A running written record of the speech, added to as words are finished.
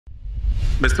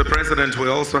Mr. President, we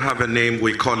also have a name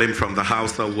we call him from the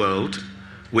Hausa world.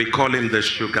 We call him the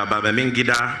Shuga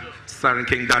Babamingida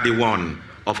Saranking Daddy One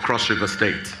of Cross River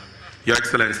State. Your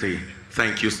Excellency,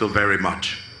 thank you so very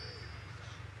much.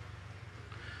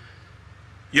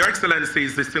 Your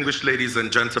Excellencies, distinguished ladies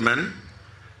and gentlemen,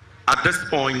 at this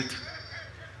point,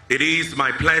 it is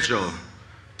my pleasure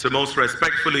to most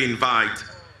respectfully invite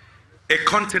a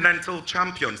continental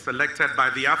champion selected by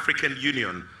the African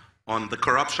Union on the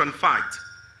corruption fight,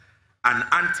 an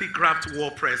anti-graft war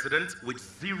president with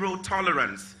zero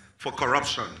tolerance for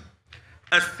corruption,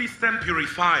 a system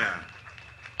purifier,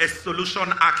 a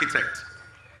solution architect,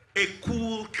 a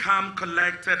cool, calm,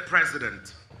 collected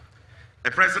president,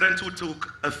 a president who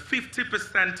took a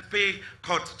 50% pay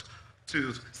cut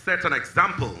to set an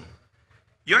example.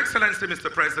 Your Excellency,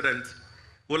 Mr. President,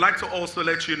 would like to also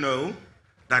let you know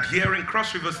that here in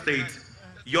Cross River State,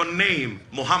 your name,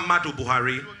 Muhammadu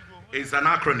Buhari, is an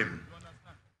acronym.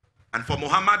 And for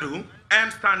Muhammadu,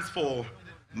 M stands for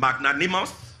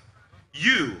magnanimous,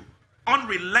 U,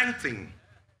 unrelenting,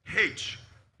 H,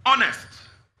 honest,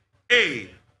 A,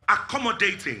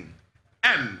 accommodating,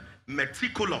 M,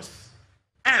 meticulous,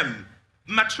 M,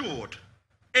 matured,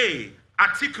 A,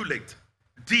 articulate,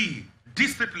 D,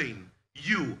 discipline,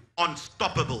 U,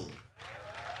 unstoppable.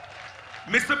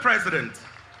 Mr. President,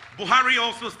 Buhari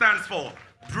also stands for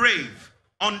brave,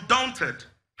 undaunted,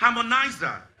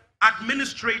 harmonizer,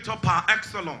 administrator par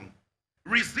excellence,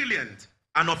 resilient,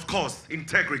 and of course,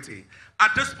 integrity.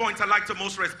 At this point, I'd like to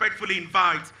most respectfully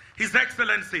invite His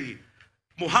Excellency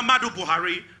Muhammadu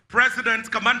Buhari,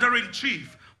 President,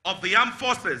 Commander-in-Chief of the Armed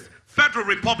Forces, Federal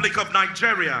Republic of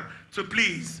Nigeria, to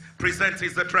please present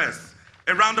his address.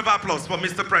 A round of applause for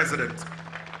Mr. President.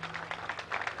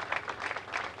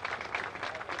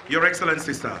 Your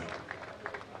Excellency, sir.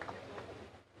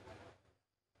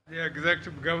 The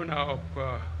Executive Governor of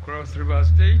Cross River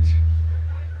State,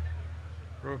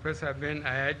 Professor Ben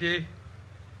Ayade,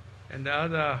 and the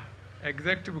other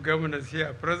executive governors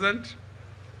here present,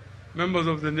 members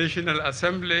of the National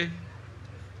Assembly,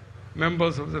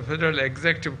 members of the Federal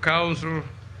Executive Council,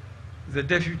 the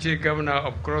Deputy Governor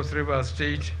of Cross River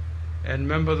State, and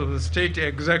members of the State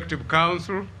Executive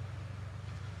Council,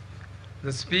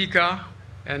 the Speaker,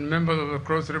 and members of the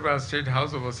Cross River State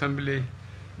House of Assembly,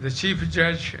 the Chief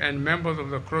Judge and members of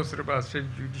the Cross River State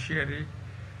Judiciary,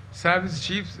 service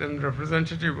chiefs and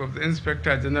representative of the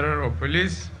Inspector General of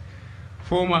Police,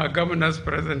 former governors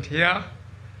present here,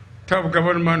 top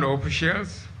government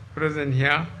officials present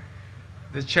here,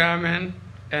 the chairman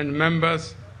and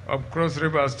members of Cross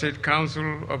River State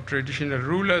Council of Traditional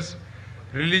Rulers,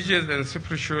 religious and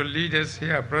spiritual leaders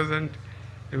here present,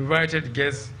 invited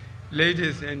guests,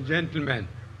 ladies and gentlemen.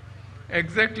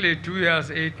 Exactly 2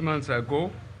 years, 8 months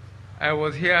ago, I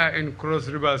was here in Cross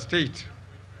River State.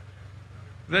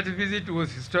 That visit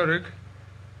was historic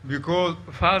because,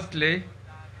 firstly,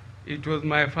 it was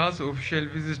my first official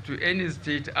visit to any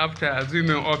state after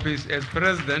assuming office as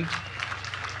president.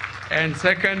 And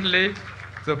secondly,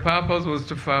 the purpose was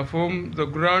to perform the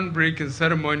groundbreaking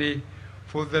ceremony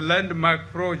for the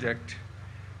landmark project,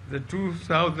 the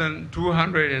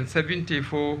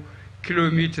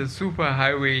 2,274-kilometer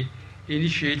superhighway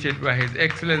initiated by His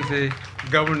Excellency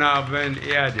Governor Ben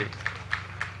Ayade.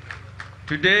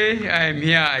 Today, I am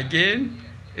here again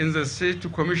in the state to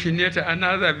commission yet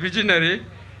another visionary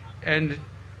and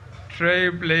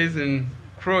trailblazing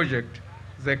project,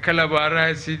 the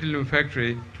Calabar Seedling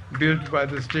factory built by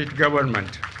the state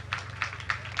government.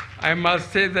 I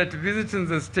must say that visiting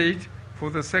the state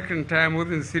for the second time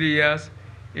within 3 years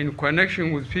in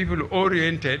connection with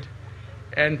people-oriented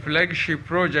and flagship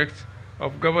projects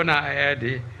of Governor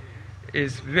Ayade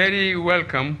is very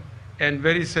welcome and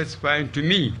very satisfying to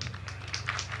me.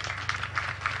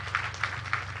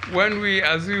 When we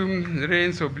assume the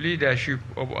reins of leadership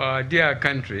of our dear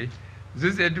country,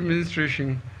 this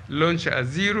administration launched a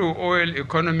zero-oil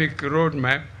economic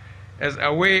roadmap as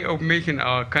a way of making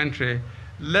our country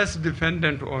less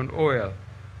dependent on oil,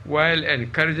 while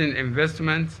encouraging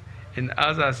investments in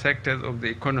other sectors of the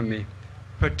economy,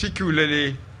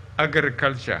 particularly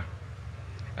agriculture.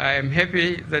 I am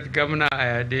happy that Governor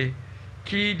Ayade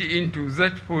keyed into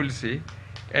that policy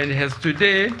and has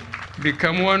today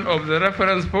become one of the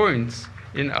reference points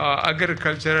in our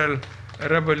agricultural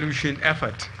revolution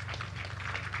effort.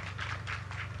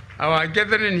 Our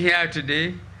gathering here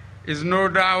today is no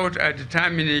doubt a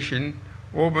determination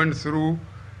woven through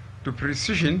to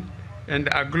precision and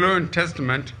a glowing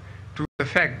testament to the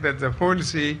fact that the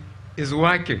policy is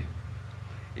working.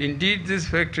 Indeed, this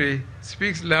factory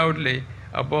speaks loudly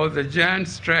about the giant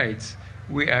strides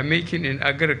we are making in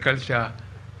agriculture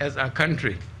as a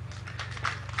country.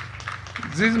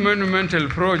 This monumental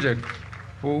project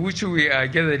for which we are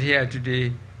gathered here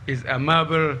today is a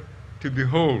marvel to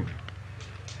behold.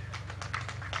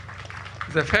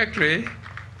 The factory,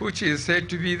 which is said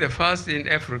to be the first in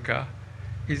Africa,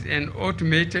 is an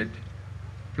automated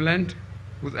plant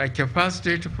with a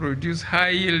capacity to produce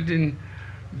high-yielding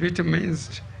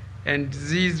vitamins and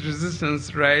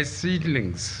disease-resistant rice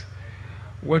seedlings.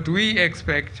 What we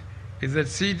expect is that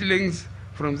seedlings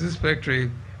from this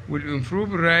factory will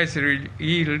improve rice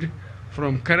yield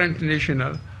from current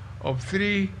national of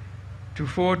 3 to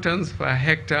 4 tons per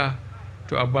hectare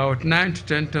to about 9 to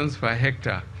 10 tons per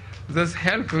hectare, thus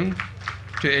helping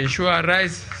to ensure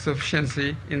rice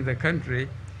sufficiency in the country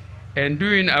and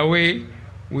doing away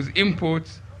with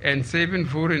imports and saving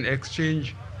foreign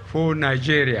exchange for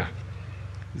Nigeria.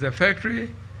 The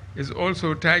factory is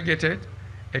also targeted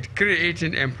at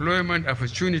creating employment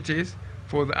opportunities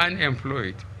for the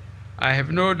unemployed. I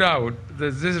have no doubt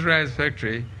that this rice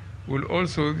factory will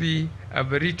also be a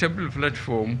veritable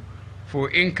platform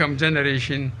for income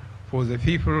generation for the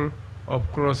people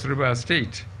of Cross River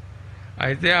State.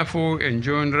 I therefore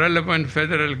enjoin relevant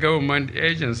federal government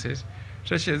agencies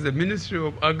such as the Ministry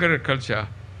of Agriculture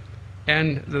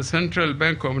and the Central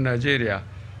Bank of Nigeria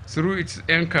through its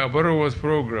Anchor Borrowers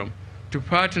Program to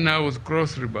partner with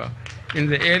Cross River in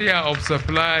the area of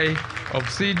supply of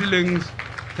seedlings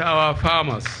to our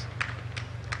farmers.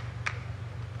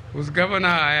 With Governor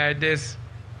Ayade's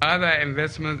other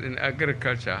investments in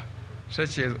agriculture,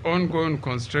 such as ongoing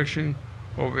construction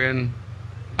of an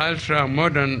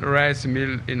ultra-modern rice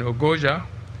mill in Ogoja,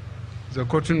 the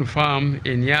cotton farm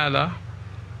in Yala,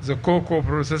 the cocoa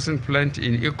processing plant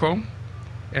in Ikom,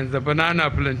 and the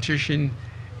banana plantation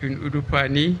in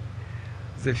Udupani,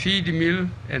 the feed mill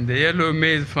and the yellow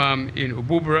maize farm in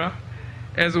Ububra,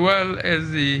 as well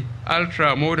as the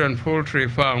ultra-modern poultry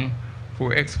farm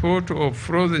for export of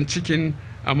frozen chicken,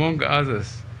 among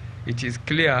others. It is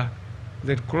clear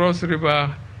that Cross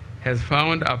River has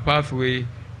found a pathway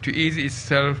to ease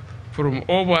itself from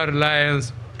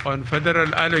over-reliance on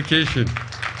federal allocation.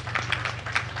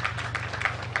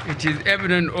 It is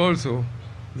evident also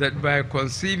that by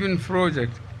conceiving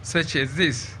projects such as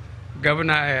this,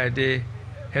 Governor Ayade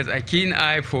has a keen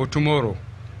eye for tomorrow,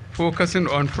 focusing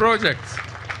on projects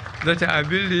that are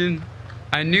building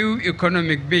a new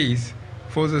economic base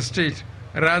for the state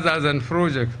rather than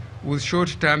projects with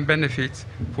short-term benefits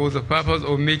for the purpose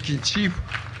of making cheap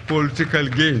political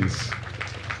gains.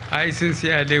 I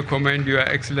sincerely commend Your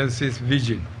Excellency's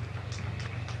vision.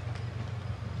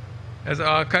 As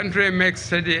our country makes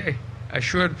steady,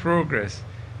 assured progress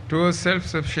towards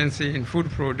self-sufficiency in food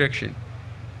production,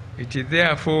 it is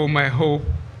therefore my hope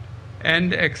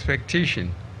and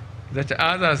expectation that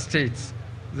other states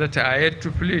that are yet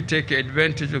to fully take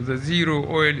advantage of the zero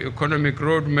oil economic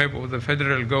roadmap of the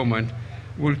federal government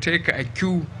will take a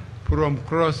cue from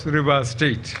Cross River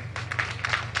State.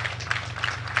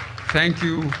 Thank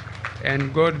you,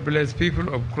 and God bless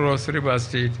people of Cross River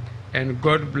State, and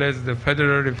God bless the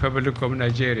Federal Republic of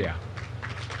Nigeria.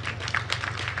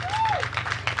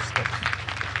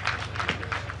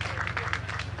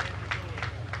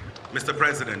 Mr.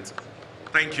 President,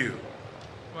 thank you.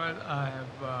 Well,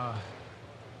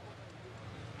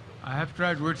 I have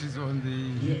tried what is on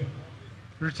the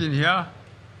written here.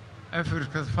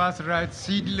 Africa's first rice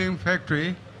seedling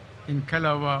factory in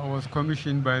Calabar was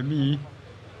commissioned by me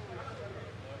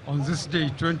on this day,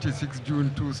 26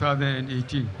 June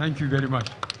 2018. Thank you very much.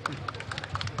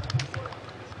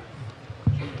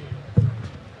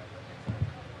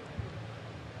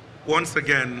 Once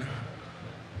again,